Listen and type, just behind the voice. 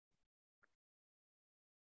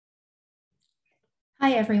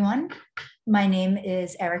Hi, everyone. My name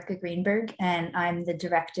is Erica Greenberg, and I'm the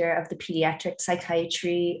director of the Pediatric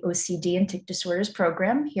Psychiatry, OCD, and Tic Disorders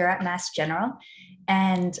program here at Mass General.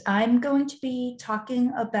 And I'm going to be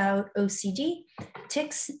talking about OCD,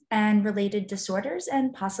 tics, and related disorders,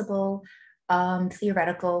 and possible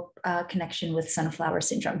theoretical connection with sunflower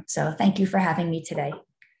syndrome. So thank you for having me today.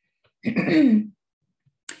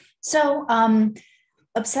 So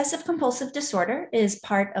obsessive compulsive disorder is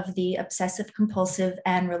part of the obsessive compulsive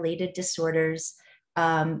and related disorders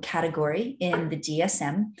category in the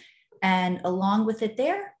DSM. And along with it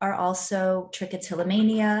there are also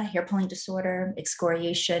trichotillomania, hair pulling disorder,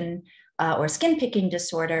 excoriation, or skin picking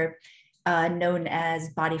disorder, known as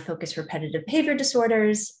body focus repetitive behavior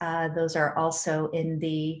disorders. Those are also in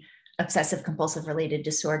the obsessive compulsive related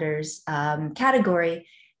disorders category.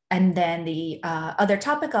 And then the other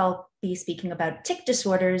topic I'll be speaking about, tic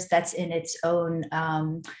disorders, that's in its own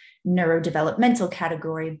neurodevelopmental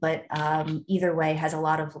category, but either way has a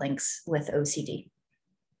lot of links with OCD.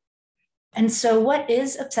 And so what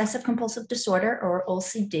is obsessive compulsive disorder, or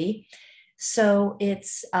OCD? So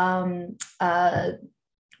it's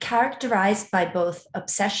characterized by both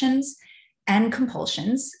obsessions and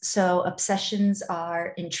compulsions. So obsessions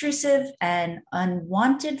are intrusive and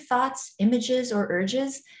unwanted thoughts, images, or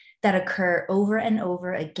urges that occur over and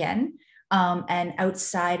over again and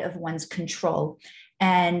outside of one's control.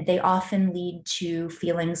 And they often lead to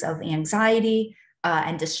feelings of anxiety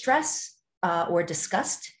and distress or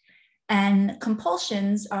disgust. And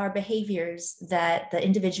compulsions are behaviors that the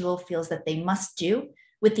individual feels that they must do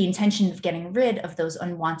with the intention of getting rid of those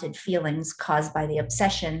unwanted feelings caused by the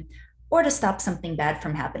obsession or to stop something bad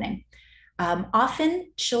from happening.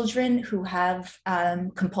 Often children who have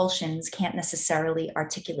compulsions can't necessarily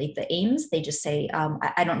articulate the aims. They just say,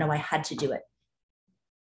 I don't know, I had to do it.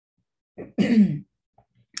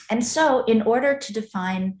 And so in order to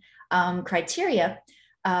define criteria,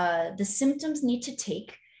 the symptoms need to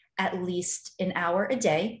take at least an hour a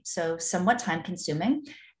day, so somewhat time consuming,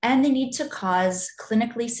 and they need to cause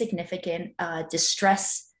clinically significant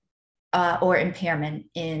distress or impairment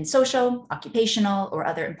in social, occupational, or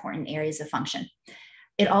other important areas of function.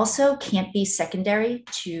 It also can't be secondary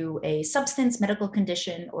to a substance, medical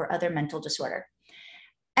condition, or other mental disorder.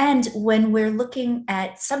 And when we're looking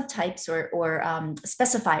at subtypes or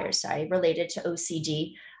specifiers, related to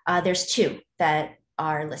OCD, there's two that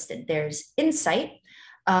are listed. There's insight,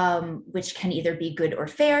 which can either be good or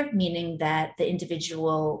fair, meaning that the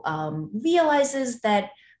individual realizes that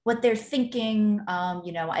what they're thinking,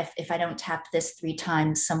 if I don't tap this 3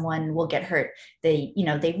 times, someone will get hurt. They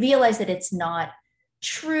realize that it's not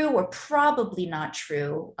true or probably not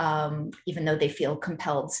true, even though they feel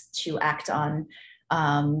compelled to act on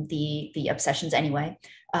the obsessions anyway.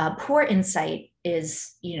 Poor insight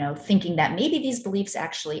is, thinking that maybe these beliefs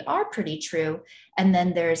actually are pretty true. And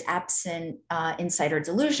then there's absent insight or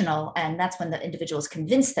delusional, and that's when the individual is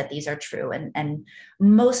convinced that these are true. And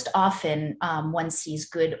most often one sees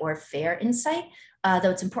good or fair insight, though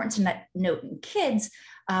it's important to note in kids,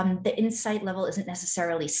 the insight level isn't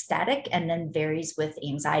necessarily static and then varies with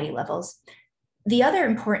anxiety levels. The other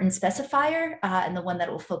important specifier, and the one that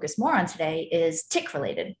we'll focus more on today, is tic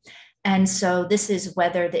related. And so this is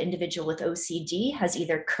whether the individual with OCD has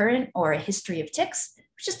either current or a history of tics,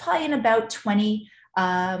 which is probably in about 20%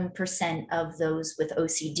 of those with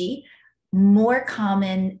OCD, more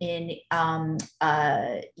common in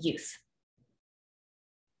youth.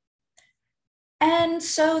 And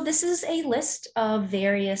so this is a list of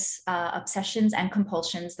various obsessions and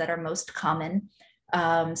compulsions that are most common.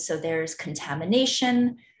 So there's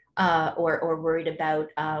contamination, or worried about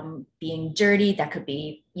being dirty. That could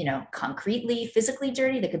be, concretely, physically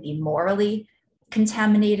dirty. That could be morally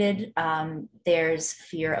contaminated. There's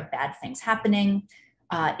fear of bad things happening.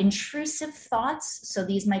 Intrusive thoughts. So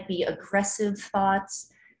these might be aggressive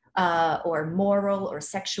thoughts or moral or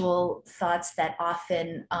sexual thoughts that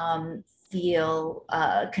often feel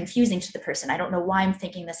confusing to the person. I don't know why I'm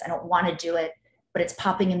thinking this. I don't want to do it, but it's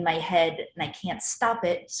popping in my head and I can't stop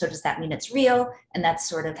it. So does that mean it's real? And that's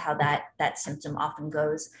sort of how that symptom often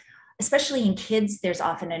goes. Especially in kids, there's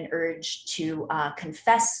often an urge to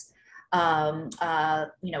confess,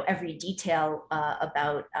 every detail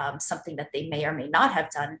about something that they may or may not have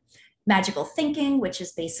done. Magical thinking, which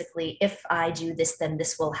is basically, if I do this, then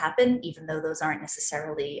this will happen, even though those aren't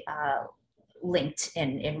necessarily linked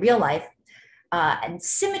in real life. And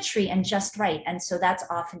symmetry and just right. And so that's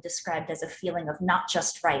often described as a feeling of not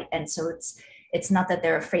just right. And so it's not that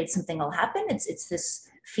they're afraid something will happen. It's this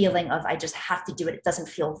feeling of, I just have to do it. It doesn't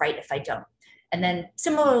feel right if I don't. And then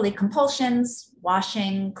similarly, compulsions,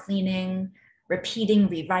 washing, cleaning, repeating,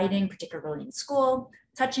 rewriting, particularly in school,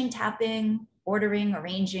 touching, tapping, ordering,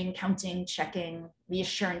 arranging, counting, checking,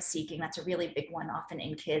 reassurance seeking. That's a really big one often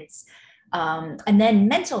in kids. And then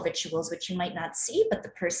mental rituals, which you might not see, but the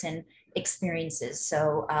person experiences.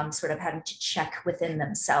 So sort of having to check within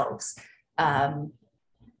themselves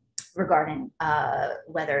regarding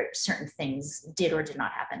whether certain things did or did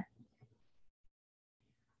not happen.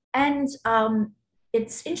 And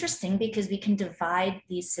it's interesting because we can divide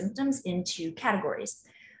these symptoms into categories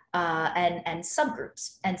and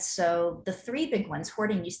subgroups. And so the three big ones,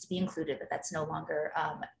 hoarding used to be included, but that's no longer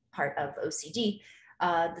part of OCD.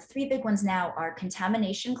 The three big ones now are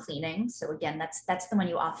contamination cleaning. So again, that's the one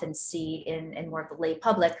you often see in more of the lay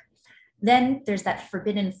public. Then there's that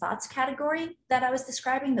forbidden thoughts category that I was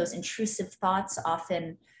describing, those intrusive thoughts,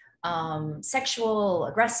 often sexual,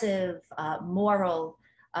 aggressive, moral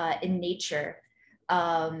in nature.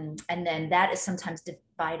 And then that is sometimes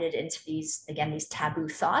divided into these, again, these taboo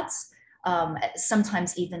thoughts,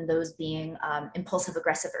 sometimes even those being impulsive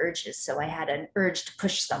aggressive urges. So I had an urge to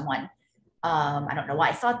push someone. I don't know why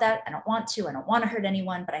I thought that. I don't want to hurt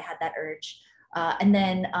anyone, but I had that urge. And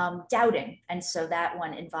then doubting. And so that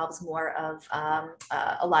one involves more of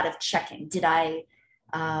a lot of checking. Did I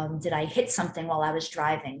hit something while I was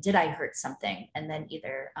driving? Did I hurt something? And then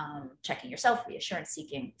either checking yourself, reassurance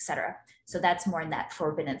seeking, etc. So that's more in that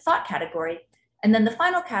forbidden thought category. And then the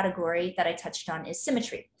final category that I touched on is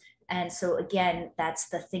symmetry. And so again, that's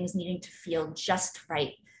the things needing to feel just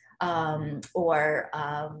right. Or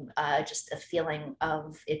just a feeling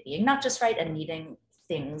of it being not just right and needing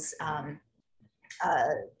things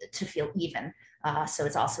to feel even. So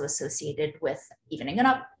it's also associated with evening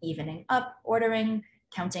up, ordering,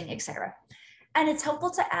 counting, etc. And it's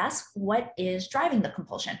helpful to ask what is driving the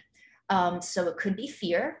compulsion. So it could be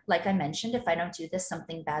fear, like I mentioned, if I don't do this,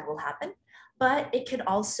 something bad will happen. But it could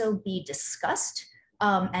also be disgust.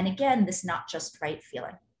 And again, this not just right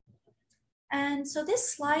feeling. And so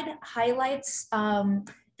this slide highlights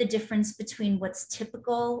the difference between what's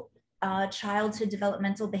typical childhood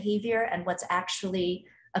developmental behavior and what's actually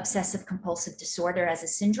obsessive compulsive disorder as a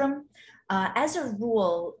syndrome. As a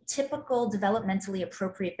rule, typical developmentally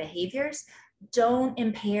appropriate behaviors don't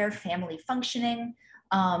impair family functioning.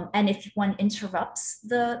 And if one interrupts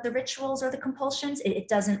the rituals or the compulsions, it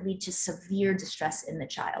doesn't lead to severe distress in the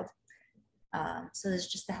child. So this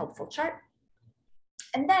is just a helpful chart.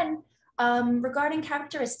 And then regarding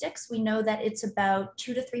characteristics, we know that it's about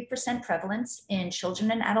 2 to 3% prevalence in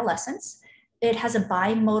children and adolescents. It has a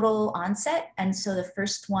bimodal onset, and so the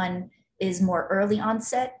first one is more early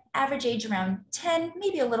onset, average age around 10,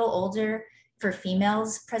 maybe a little older for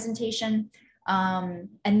females presentation. And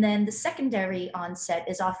then the secondary onset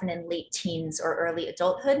is often in late teens or early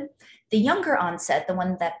adulthood. The younger onset, the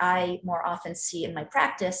one that I more often see in my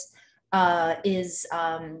practice, is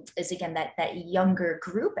again that younger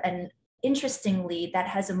group, and interestingly, that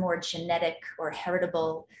has a more genetic or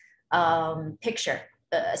heritable picture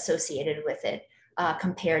associated with it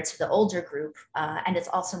compared to the older group, and it's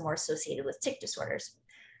also more associated with tic disorders.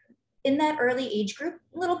 In that early age group,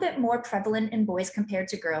 a little bit more prevalent in boys compared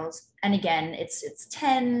to girls, and again, it's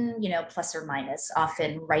 10, plus or minus,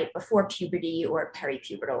 often right before puberty or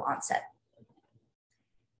peripubertal onset.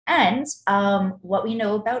 And what we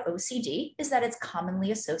know about OCD is that it's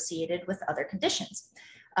commonly associated with other conditions.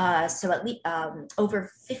 So at least over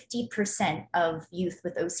 50% of youth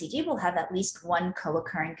with OCD will have at least one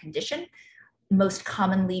co-occurring condition, most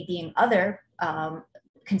commonly being other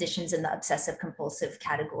conditions in the obsessive compulsive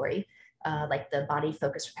category, like the body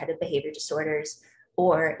focused repetitive behavior disorders,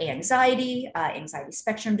 or anxiety, anxiety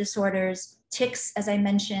spectrum disorders, tics, as I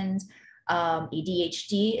mentioned.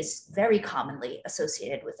 ADHD is very commonly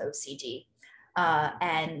associated with OCD,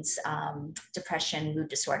 and depression, mood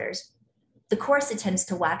disorders. The course, it tends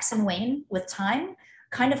to wax and wane with time,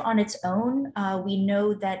 kind of on its own. We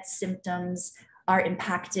know that symptoms are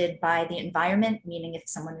impacted by the environment, meaning if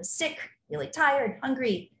someone is sick, really tired,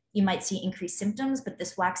 hungry, you might see increased symptoms, but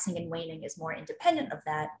this waxing and waning is more independent of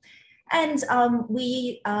that. And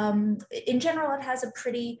in general, it has a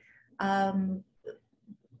pretty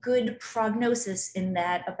good prognosis in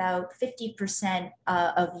that about 50%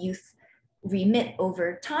 of youth remit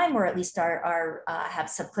over time, or at least have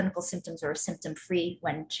subclinical symptoms or symptom-free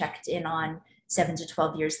when checked in on 7 to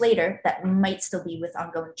 12 years later. That might still be with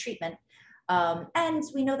ongoing treatment. And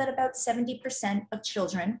we know that about 70% of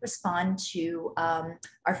children respond to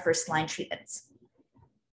our first-line treatments.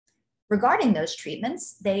 Regarding those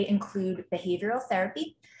treatments, they include behavioral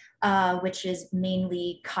therapy, which is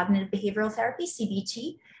mainly cognitive behavioral therapy,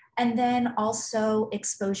 CBT, and then also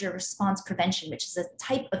exposure response prevention, which is a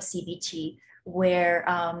type of CBT where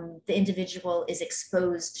the individual is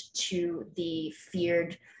exposed to the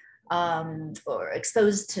feared or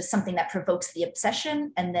exposed to something that provokes the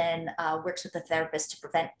obsession, and then works with the therapist to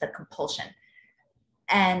prevent the compulsion.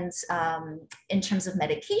 And in terms of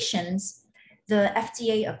medications, the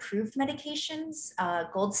FDA approved medications,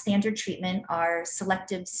 gold standard treatment are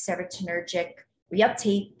selective serotonergic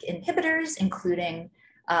reuptake inhibitors, including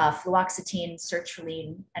fluoxetine,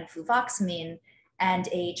 sertraline, and fluvoxamine, and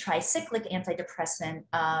a tricyclic antidepressant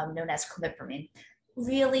known as clomipramine.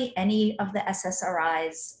 Really, any of the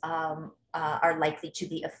SSRIs are likely to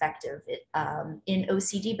be effective in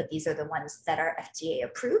OCD, but these are the ones that are FDA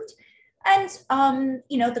approved. And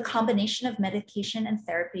the combination of medication and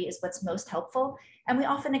therapy is what's most helpful. And we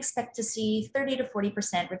often expect to see 30 to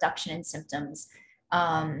 40% reduction in symptoms.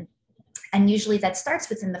 And usually that starts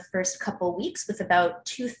within the first couple weeks, with about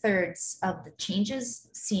 2/3 of the changes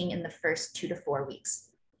seen in the first 2 to 4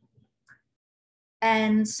 weeks.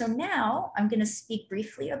 And so now I'm going to speak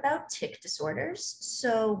briefly about tic disorders.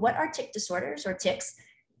 So what are tic disorders, or tics?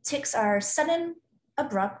 Tics are sudden,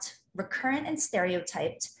 abrupt, recurrent, and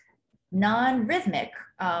stereotyped, non-rhythmic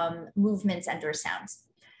movements and or sounds.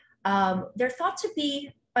 They're thought to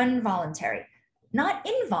be involuntary, not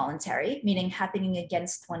involuntary, meaning happening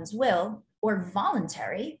against one's will, or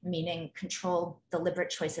voluntary, meaning controlled, deliberate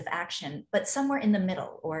choice of action, but somewhere in the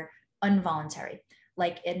middle, or involuntary,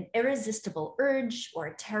 like an irresistible urge or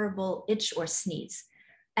a terrible itch or sneeze.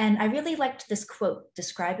 And I really liked this quote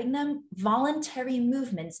describing them: voluntary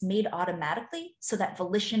movements made automatically so that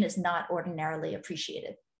volition is not ordinarily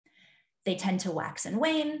appreciated. They tend to wax and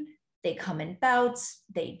wane, they come in bouts,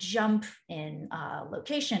 they jump in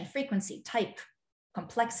location, frequency, type,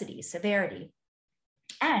 complexity, severity.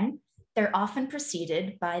 And they're often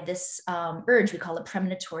preceded by this urge, we call it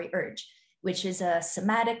premonitory urge, which is a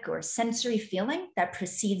somatic or sensory feeling that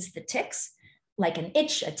precedes the tics, like an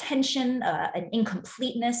itch, a tension, an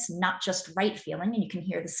incompleteness, not just right feeling. And you can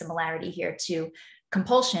hear the similarity here to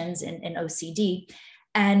compulsions in OCD.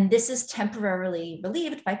 And this is temporarily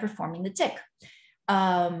relieved by performing the tic.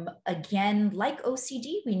 Again, like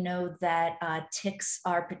OCD, we know that tics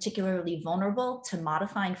are particularly vulnerable to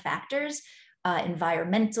modifying factors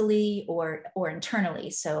environmentally or internally.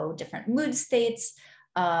 So different mood states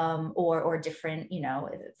or different,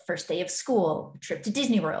 first day of school, trip to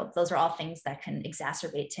Disney World. Those are all things that can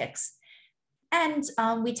exacerbate tics. And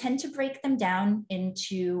we tend to break them down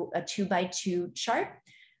into a 2x2 chart.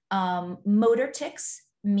 Motor tics,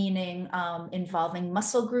 meaning involving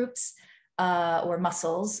muscle groups or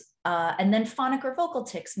muscles, and then phonic or vocal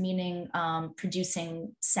tics, meaning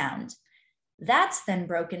producing sound. That's then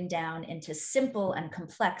broken down into simple and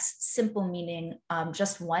complex. Simple meaning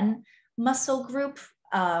just one muscle group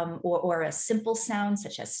or a simple sound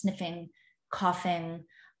such as sniffing, coughing,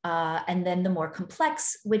 and then the more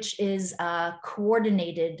complex, which is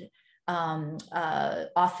coordinated,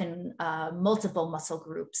 often multiple muscle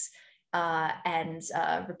groups and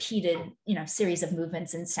repeated, series of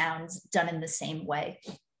movements and sounds done in the same way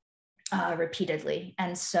repeatedly.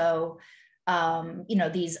 And so,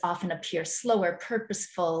 these often appear slower,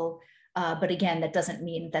 purposeful, but again, that doesn't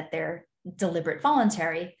mean that they're deliberate,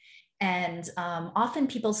 voluntary. And often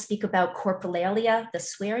people speak about corporalia, the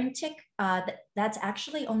swearing tic. That's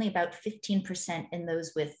actually only about 15% in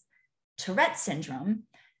those with Tourette syndrome.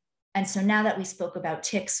 And so now that we spoke about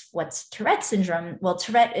tics, what's Tourette syndrome? Well,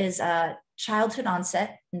 Tourette is a childhood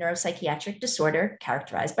onset neuropsychiatric disorder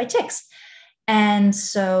characterized by tics. And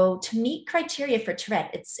so to meet criteria for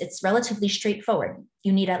Tourette, it's relatively straightforward.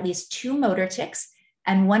 You need at least 2 motor tics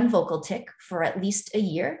and 1 vocal tic for at least a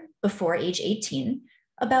year before age 18,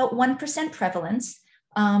 about 1% prevalence.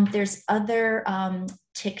 There's other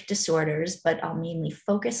tic disorders, but I'll mainly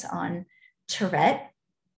focus on Tourette.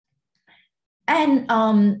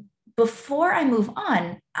 And before I move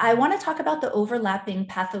on, I want to talk about the overlapping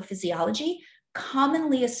pathophysiology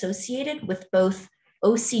commonly associated with both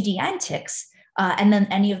OCD and tics, and then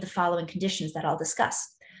any of the following conditions that I'll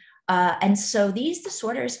discuss. And so these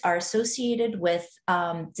disorders are associated with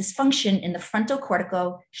dysfunction in the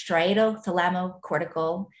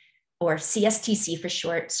frontocortico-striato-thalamocortical, or CSTC for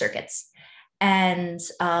short, circuits. And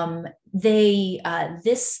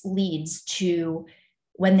this leads to,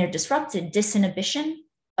 when they're disrupted, disinhibition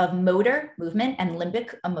of motor movement and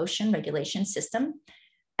limbic emotion regulation system,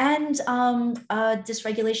 and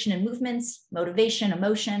dysregulation in movements, motivation,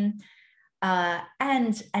 emotion.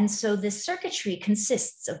 And so this circuitry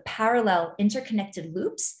consists of parallel interconnected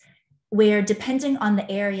loops where, depending on the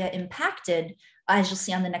area impacted, as you'll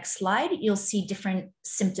see on the next slide, you'll see different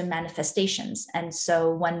symptom manifestations. And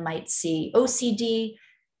so one might see OCD,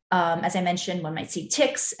 As I mentioned, one might see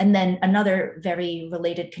tics. And then another very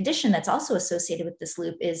related condition that's also associated with this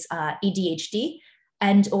loop is ADHD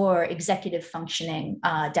and or executive functioning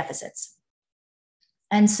deficits.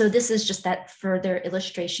 And so this is just that further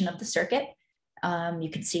illustration of the circuit. You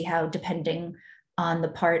can see how, depending on the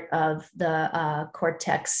part of the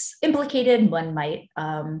cortex implicated, one might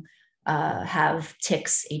have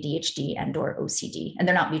tics, ADHD, and or OCD, and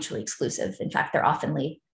they're not mutually exclusive. In fact, they're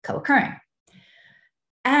oftenly co-occurring.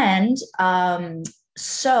 And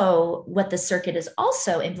so what the circuit is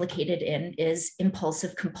also implicated in is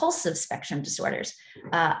impulsive compulsive spectrum disorders.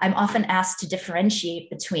 I'm often asked to differentiate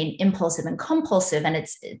between impulsive and compulsive, and it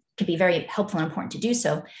can be very helpful and important to do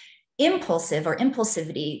so. Impulsive or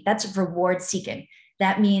impulsivity, that's reward seeking.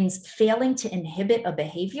 That means failing to inhibit a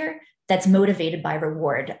behavior that's motivated by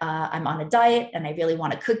reward. I'm on a diet and I really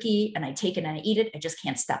want a cookie and I take it and I eat it. I just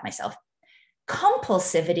can't stop myself.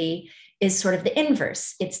 Compulsivity is sort of the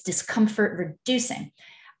inverse. It's discomfort reducing,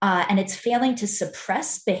 and it's failing to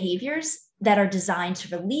suppress behaviors that are designed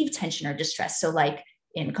to relieve tension or distress. So like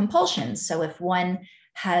in compulsions. So if one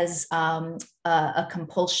has a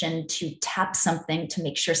compulsion to tap something to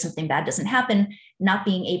make sure something bad doesn't happen, not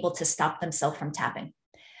being able to stop themselves from tapping.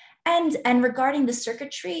 And regarding the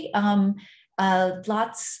circuitry,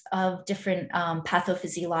 lots of different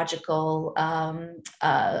pathophysiological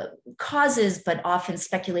causes, but often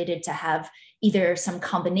speculated to have either some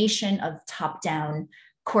combination of top-down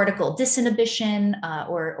cortical disinhibition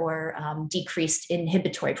or decreased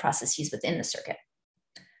inhibitory processes within the circuit.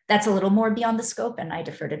 That's a little more beyond the scope, and I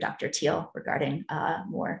defer to Dr. Teal regarding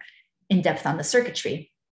more in depth on the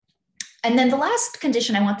circuitry. And then the last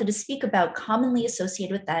condition I wanted to speak about, commonly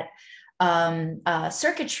associated with that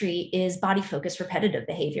circuitry, is body focused repetitive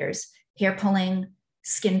behaviors, hair pulling,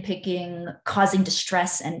 skin picking, causing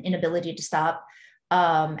distress and inability to stop,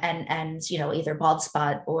 and either bald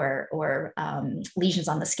spot or lesions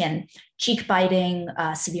on the skin, cheek biting,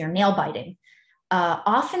 severe nail biting.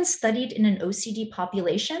 Often studied in an OCD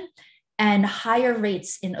population, and higher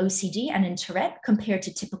rates in OCD and in Tourette compared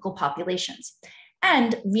to typical populations.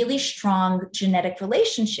 And really strong genetic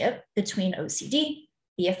relationship between OCD,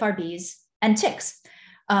 BFRBs, and tics.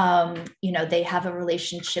 They have a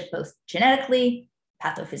relationship both genetically,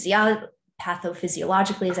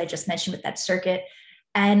 pathophysiologically, as I just mentioned with that circuit,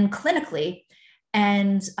 and clinically.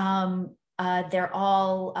 And they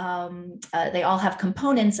all have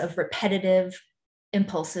components of repetitive,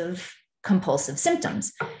 impulsive, compulsive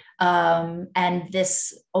symptoms. And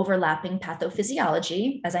this overlapping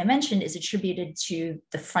pathophysiology, as I mentioned, is attributed to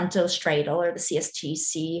the frontostriatal or the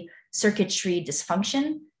CSTC circuitry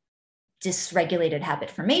dysfunction, dysregulated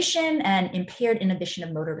habit formation, and impaired inhibition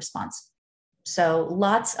of motor response. So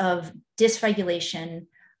lots of dysregulation,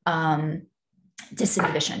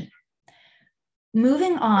 disinhibition.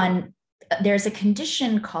 Moving on, there's a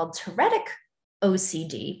condition called Tourettic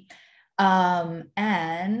OCD,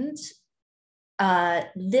 and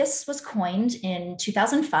this was coined in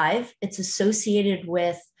 2005. It's associated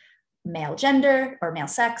with male gender or male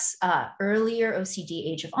sex, earlier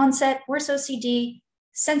OCD age of onset, worse OCD,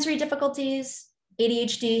 sensory difficulties,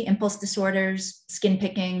 ADHD, impulse disorders, skin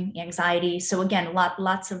picking, anxiety. So again,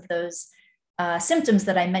 lots of those symptoms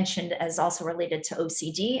that I mentioned as also related to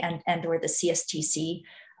OCD and or the CSTC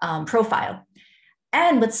profile.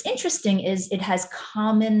 And what's interesting is it has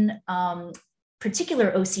common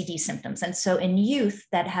particular OCD symptoms. And so in youth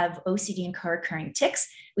that have OCD and co-occurring tics,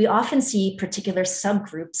 we often see particular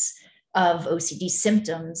subgroups of OCD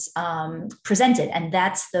symptoms presented. And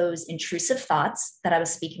that's those intrusive thoughts that I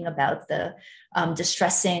was speaking about, the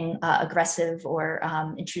distressing, aggressive, or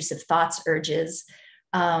intrusive thoughts, urges.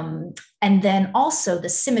 And then also the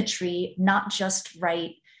symmetry, not just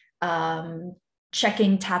right,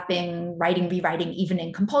 checking, tapping, writing, rewriting, even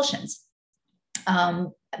in compulsions.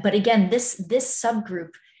 But again, this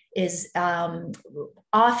subgroup is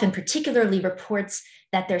often particularly reports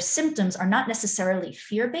that their symptoms are not necessarily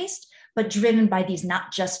fear-based, but driven by these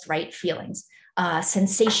not just right feelings,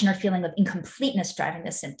 sensation or feeling of incompleteness driving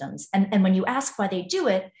the symptoms. And when you ask why they do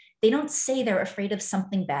it, they don't say they're afraid of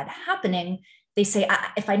something bad happening. They say,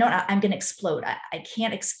 if I don't, I'm going to explode. I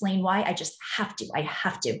can't explain why. I just have to. I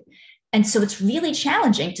have to. And so it's really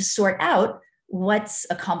challenging to sort out what's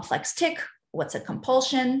a complex tic, what's a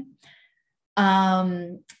compulsion.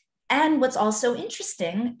 And what's also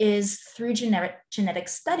interesting is through genetic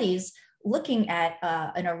studies, looking at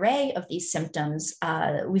an array of these symptoms,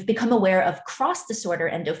 we've become aware of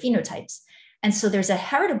cross-disorder endophenotypes. And so there's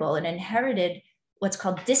an inherited, what's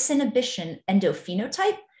called disinhibition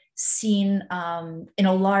endophenotype seen in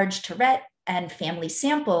a large Tourette and family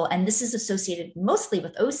sample. And this is associated mostly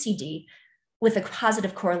with OCD, with a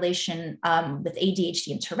positive correlation with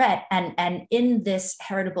ADHD and Tourette. And in this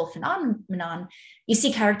heritable phenomenon, you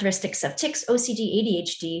see characteristics of tics, OCD,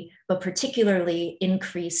 ADHD, but particularly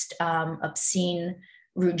increased obscene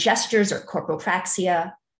rude gestures or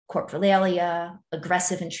corporapraxia, corporalia,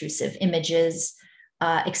 aggressive, intrusive images,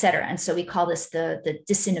 et cetera. And so we call this the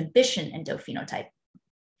disinhibition endophenotype.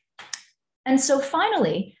 And so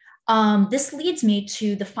finally, this leads me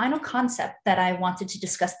to the final concept that I wanted to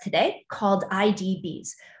discuss today, called IDBs,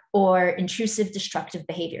 or intrusive destructive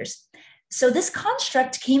behaviors. So this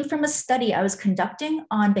construct came from a study I was conducting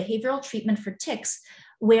on behavioral treatment for tics,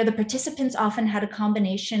 where the participants often had a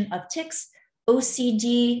combination of tics,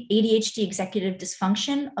 OCD, ADHD, executive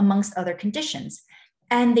dysfunction, amongst other conditions.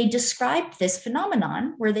 And they described this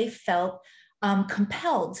phenomenon where they felt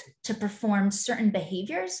compelled to perform certain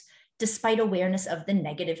behaviors despite awareness of the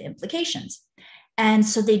negative implications. And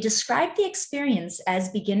so they described the experience as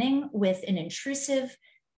beginning with an intrusive,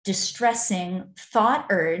 distressing thought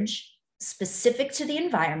urge specific to the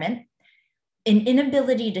environment, an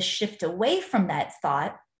inability to shift away from that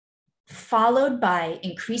thought, followed by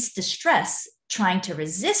increased distress trying to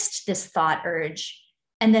resist this thought urge,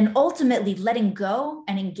 and then ultimately letting go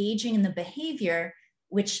and engaging in the behavior,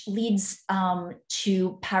 which leads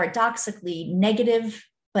to paradoxically negative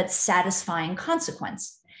but satisfying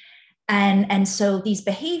consequence. And so these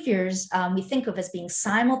behaviors we think of as being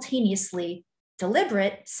simultaneously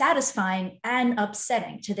deliberate, satisfying, and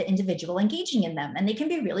upsetting to the individual engaging in them. And they can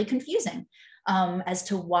be really confusing as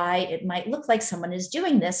to why it might look like someone is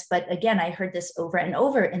doing this. But again, I heard this over and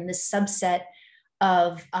over in this subset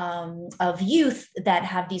of youth that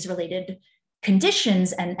have these related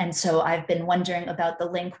conditions. And so I've been wondering about the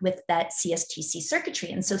link with that CSTC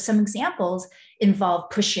circuitry. And so some examples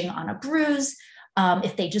involve pushing on a bruise.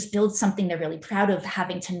 If they just build something they're really proud of,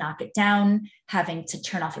 having to knock it down, having to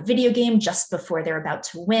turn off a video game just before they're about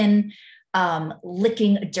to win,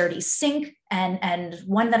 licking a dirty sink. And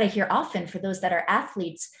one that I hear often for those that are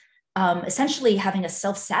athletes, essentially having a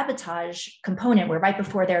self-sabotage component where right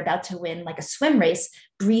before they're about to win, like a swim race,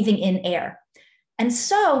 breathing in air. And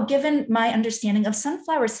so given my understanding of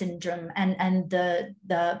sunflower syndrome and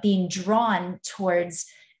the being drawn towards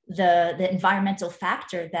the environmental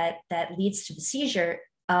factor that leads to the seizure,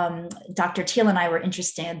 Dr. Teal and I were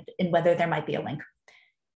interested in whether there might be a link.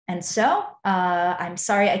 And so I'm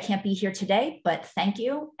sorry I can't be here today, but thank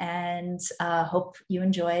you, and hope you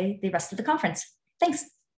enjoy the rest of the conference. Thanks.